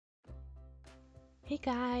Hey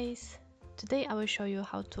guys! Today I will show you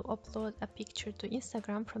how to upload a picture to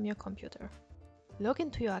Instagram from your computer. Log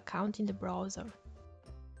into your account in the browser.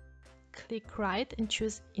 Click right and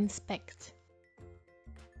choose Inspect.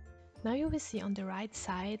 Now you will see on the right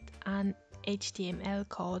side an HTML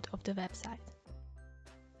code of the website.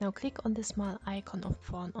 Now click on the small icon of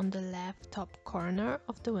phone on the left top corner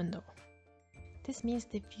of the window. This means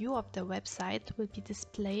the view of the website will be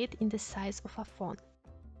displayed in the size of a phone.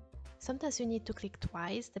 Sometimes you need to click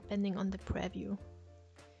twice depending on the preview.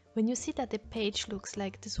 When you see that the page looks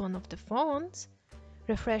like this one of the phones,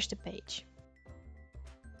 refresh the page.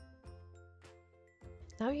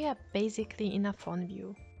 Now you are basically in a phone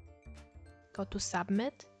view. Go to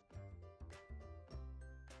Submit,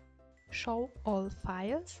 Show all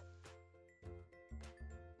files,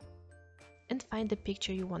 and find the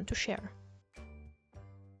picture you want to share.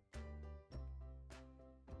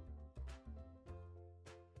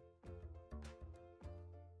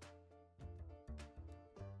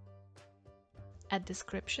 Add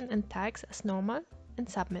description and tags as normal and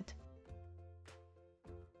submit.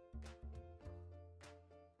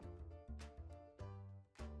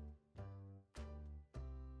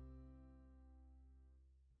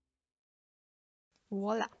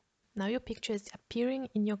 Voila! Now your picture is appearing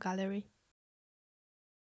in your gallery.